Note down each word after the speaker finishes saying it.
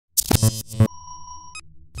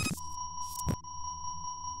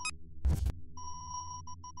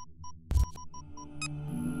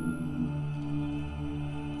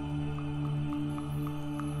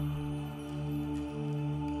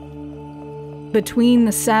Between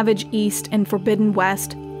the savage East and forbidden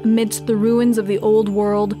West, amidst the ruins of the old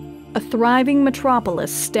world, a thriving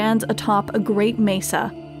metropolis stands atop a great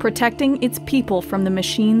mesa, protecting its people from the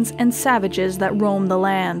machines and savages that roam the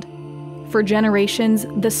land. For generations,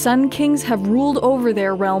 the Sun Kings have ruled over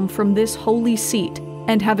their realm from this holy seat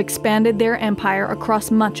and have expanded their empire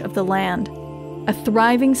across much of the land. A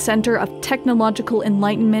thriving center of technological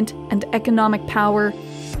enlightenment and economic power,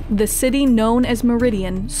 the city known as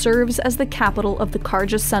Meridian serves as the capital of the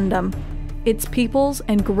Carja Sundom, its peoples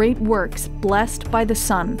and great works blessed by the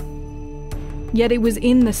sun. Yet it was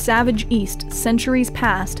in the savage East, centuries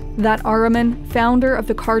past, that Ahriman, founder of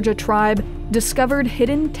the Carja tribe, discovered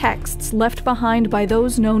hidden texts left behind by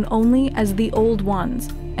those known only as the Old Ones,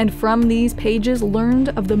 and from these pages learned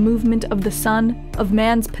of the movement of the sun, of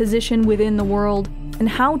man's position within the world, and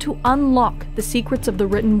how to unlock the secrets of the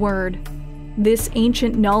written word. This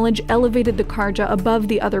ancient knowledge elevated the Carja above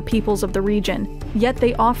the other peoples of the region, yet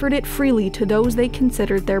they offered it freely to those they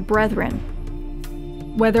considered their brethren.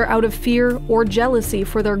 Whether out of fear or jealousy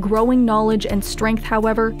for their growing knowledge and strength,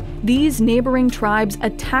 however, these neighboring tribes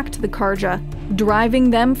attacked the Carja, driving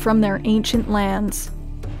them from their ancient lands.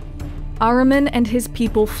 Ahriman and his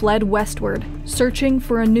people fled westward, searching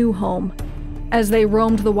for a new home. As they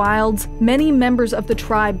roamed the wilds, many members of the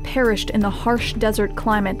tribe perished in the harsh desert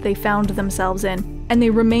climate they found themselves in, and they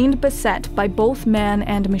remained beset by both man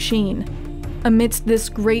and machine. Amidst this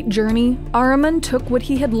great journey, Ahriman took what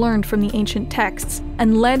he had learned from the ancient texts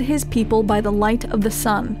and led his people by the light of the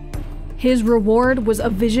sun. His reward was a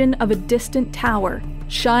vision of a distant tower,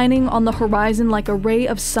 shining on the horizon like a ray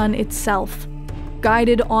of sun itself.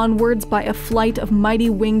 Guided onwards by a flight of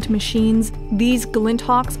mighty winged machines, these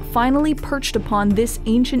glinthawks finally perched upon this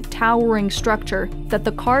ancient towering structure that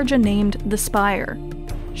the Carja named the Spire.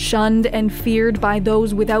 Shunned and feared by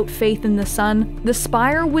those without faith in the sun, the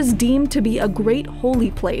Spire was deemed to be a great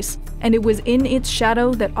holy place, and it was in its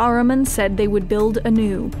shadow that Ahriman said they would build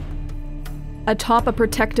anew. Atop a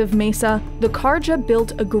protective mesa, the Carja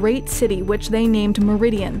built a great city which they named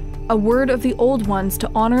Meridian, a word of the Old Ones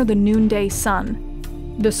to honor the noonday sun.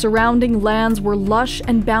 The surrounding lands were lush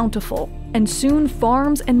and bountiful, and soon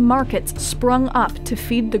farms and markets sprung up to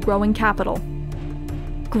feed the growing capital.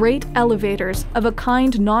 Great elevators, of a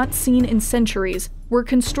kind not seen in centuries, were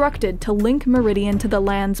constructed to link Meridian to the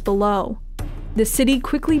lands below. The city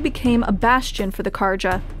quickly became a bastion for the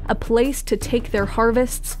Carja, a place to take their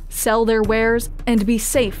harvests, sell their wares, and be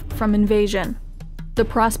safe from invasion. The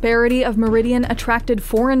prosperity of Meridian attracted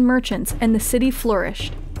foreign merchants, and the city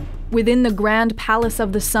flourished. Within the grand palace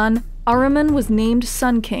of the sun, Ahriman was named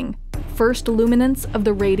Sun King, first luminance of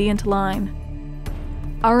the radiant line.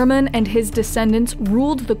 Ahriman and his descendants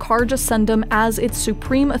ruled the Carja Sundom as its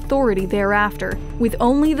supreme authority thereafter, with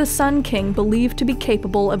only the Sun King believed to be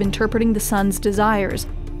capable of interpreting the sun's desires,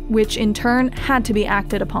 which in turn had to be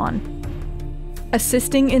acted upon.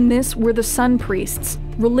 Assisting in this were the Sun Priests,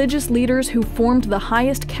 religious leaders who formed the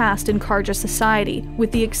highest caste in Carja society,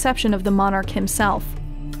 with the exception of the monarch himself.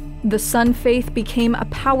 The Sun faith became a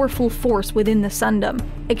powerful force within the Sundom,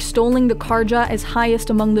 extolling the Carja as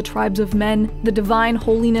highest among the tribes of men, the divine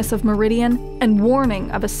holiness of Meridian, and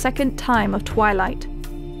warning of a second time of twilight.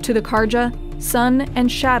 To the Carja, sun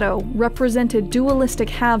and shadow represented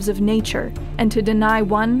dualistic halves of nature, and to deny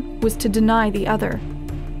one was to deny the other.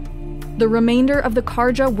 The remainder of the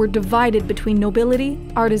Carja were divided between nobility,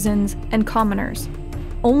 artisans, and commoners.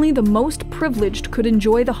 Only the most privileged could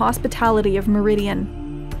enjoy the hospitality of Meridian.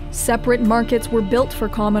 Separate markets were built for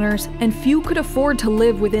commoners, and few could afford to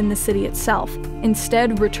live within the city itself,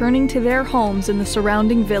 instead returning to their homes in the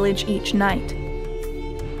surrounding village each night.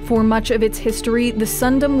 For much of its history, the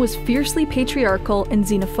Sundom was fiercely patriarchal and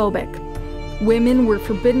xenophobic. Women were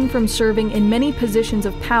forbidden from serving in many positions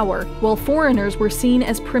of power, while foreigners were seen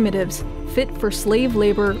as primitives, fit for slave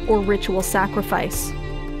labor or ritual sacrifice.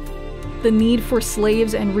 The need for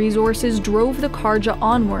slaves and resources drove the Carja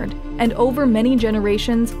onward, and over many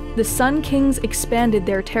generations, the Sun Kings expanded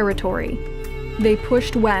their territory. They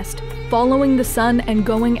pushed west, following the sun and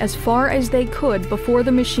going as far as they could before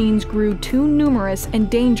the machines grew too numerous and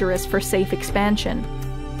dangerous for safe expansion.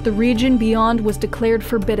 The region beyond was declared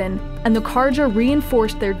forbidden, and the Carja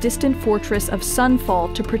reinforced their distant fortress of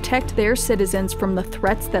Sunfall to protect their citizens from the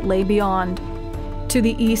threats that lay beyond. To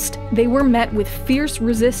the east, they were met with fierce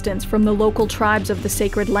resistance from the local tribes of the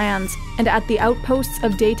Sacred Lands, and at the outposts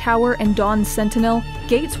of Daytower and Dawn Sentinel,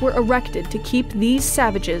 gates were erected to keep these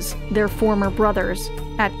savages, their former brothers,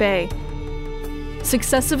 at bay.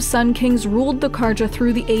 Successive Sun Kings ruled the Carja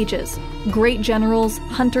through the ages, great generals,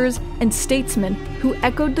 hunters, and statesmen who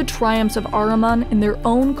echoed the triumphs of Ahriman in their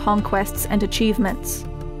own conquests and achievements.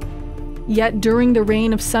 Yet during the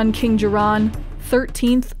reign of Sun King Jiran,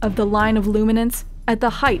 13th of the line of luminance, at the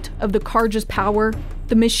height of the Carja's power,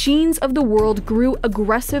 the machines of the world grew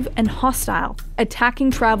aggressive and hostile,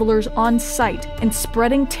 attacking travelers on sight and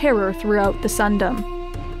spreading terror throughout the Sundom.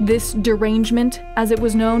 This derangement, as it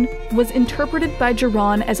was known, was interpreted by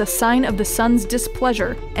Jiran as a sign of the sun's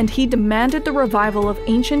displeasure, and he demanded the revival of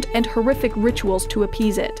ancient and horrific rituals to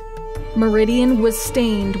appease it. Meridian was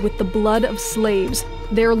stained with the blood of slaves,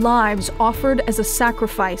 their lives offered as a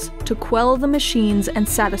sacrifice to quell the machines and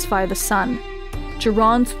satisfy the sun.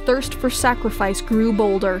 Jiran's thirst for sacrifice grew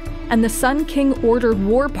bolder, and the Sun King ordered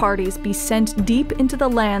war parties be sent deep into the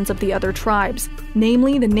lands of the other tribes,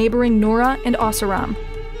 namely the neighboring Nora and Oseram.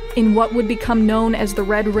 In what would become known as the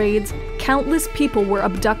Red Raids, countless people were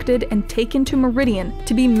abducted and taken to Meridian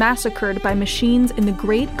to be massacred by machines in the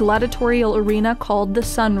great gladiatorial arena called the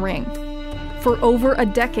Sun Ring. For over a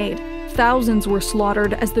decade, thousands were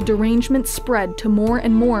slaughtered as the derangement spread to more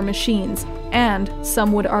and more machines, and,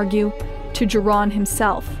 some would argue, to Jiran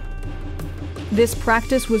himself. This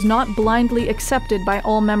practice was not blindly accepted by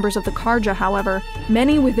all members of the Carja, however.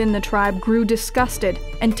 Many within the tribe grew disgusted,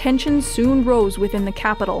 and tensions soon rose within the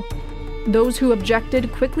capital. Those who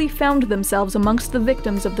objected quickly found themselves amongst the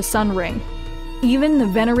victims of the Sun Ring. Even the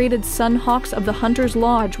venerated Sunhawks of the Hunter's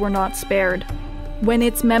Lodge were not spared. When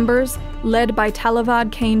its members, led by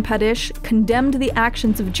Talavad Kane Padish, condemned the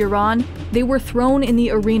actions of Jiran, they were thrown in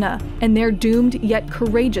the arena, and their doomed yet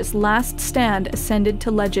courageous last stand ascended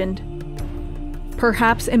to legend.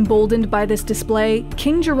 Perhaps emboldened by this display,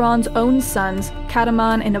 King Jiran's own sons,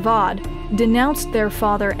 Kataman and Avad, denounced their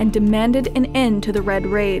father and demanded an end to the Red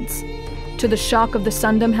Raids. To the shock of the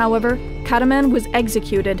Sundom, however, Kataman was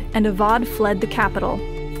executed and Avad fled the capital.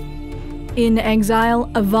 In exile,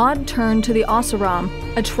 Avad turned to the Oseram,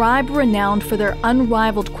 a tribe renowned for their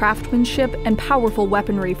unrivaled craftsmanship and powerful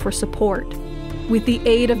weaponry for support. With the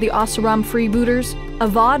aid of the Oseram freebooters,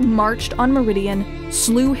 Avad marched on Meridian,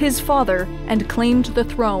 slew his father, and claimed the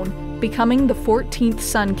throne, becoming the 14th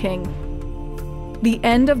Sun King. The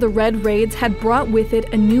end of the Red Raids had brought with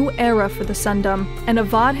it a new era for the Sundom, and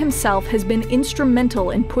Avad himself has been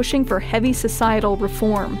instrumental in pushing for heavy societal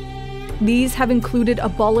reform. These have included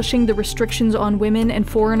abolishing the restrictions on women and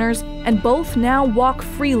foreigners, and both now walk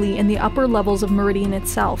freely in the upper levels of Meridian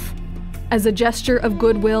itself. As a gesture of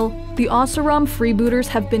goodwill, the Oseram freebooters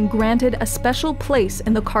have been granted a special place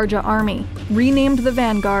in the Carja army, renamed the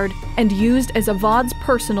Vanguard, and used as Avad's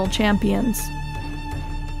personal champions.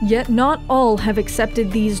 Yet not all have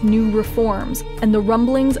accepted these new reforms, and the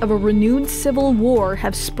rumblings of a renewed civil war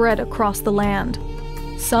have spread across the land.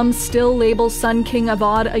 Some still label Sun King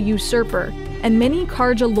Avad a usurper, and many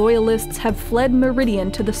Carja loyalists have fled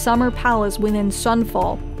Meridian to the Summer Palace within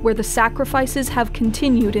Sunfall, where the sacrifices have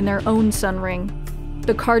continued in their own Sun Ring.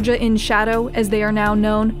 The Carja in Shadow, as they are now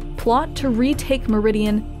known, plot to retake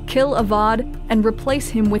Meridian, kill Avad, and replace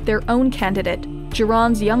him with their own candidate,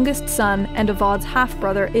 Jiran's youngest son and Avad's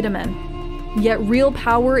half-brother Idaman. Yet real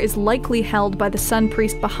power is likely held by the Sun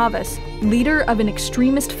Priest Bahavas, leader of an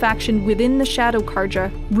extremist faction within the Shadow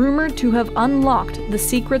Carja, rumored to have unlocked the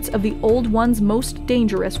secrets of the Old One's most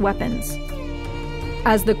dangerous weapons.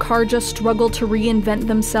 As the Carja struggle to reinvent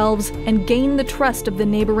themselves and gain the trust of the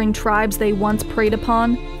neighboring tribes they once preyed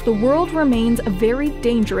upon, the world remains a very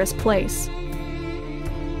dangerous place.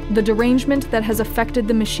 The derangement that has affected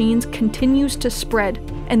the machines continues to spread,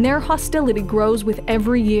 and their hostility grows with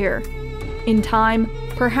every year. In time,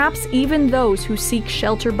 perhaps even those who seek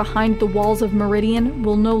shelter behind the walls of Meridian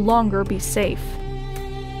will no longer be safe.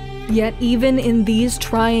 Yet even in these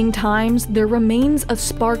trying times, there remains a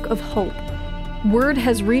spark of hope. Word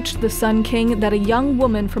has reached the Sun King that a young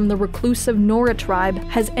woman from the reclusive Nora tribe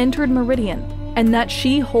has entered Meridian, and that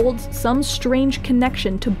she holds some strange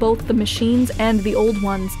connection to both the machines and the Old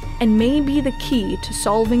Ones, and may be the key to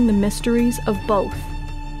solving the mysteries of both.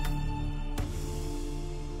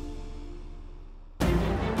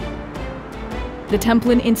 The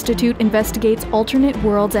Templin Institute investigates alternate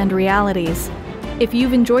worlds and realities. If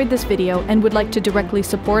you've enjoyed this video and would like to directly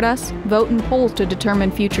support us, vote in polls to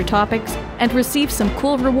determine future topics, and receive some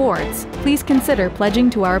cool rewards, please consider pledging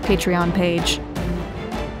to our Patreon page.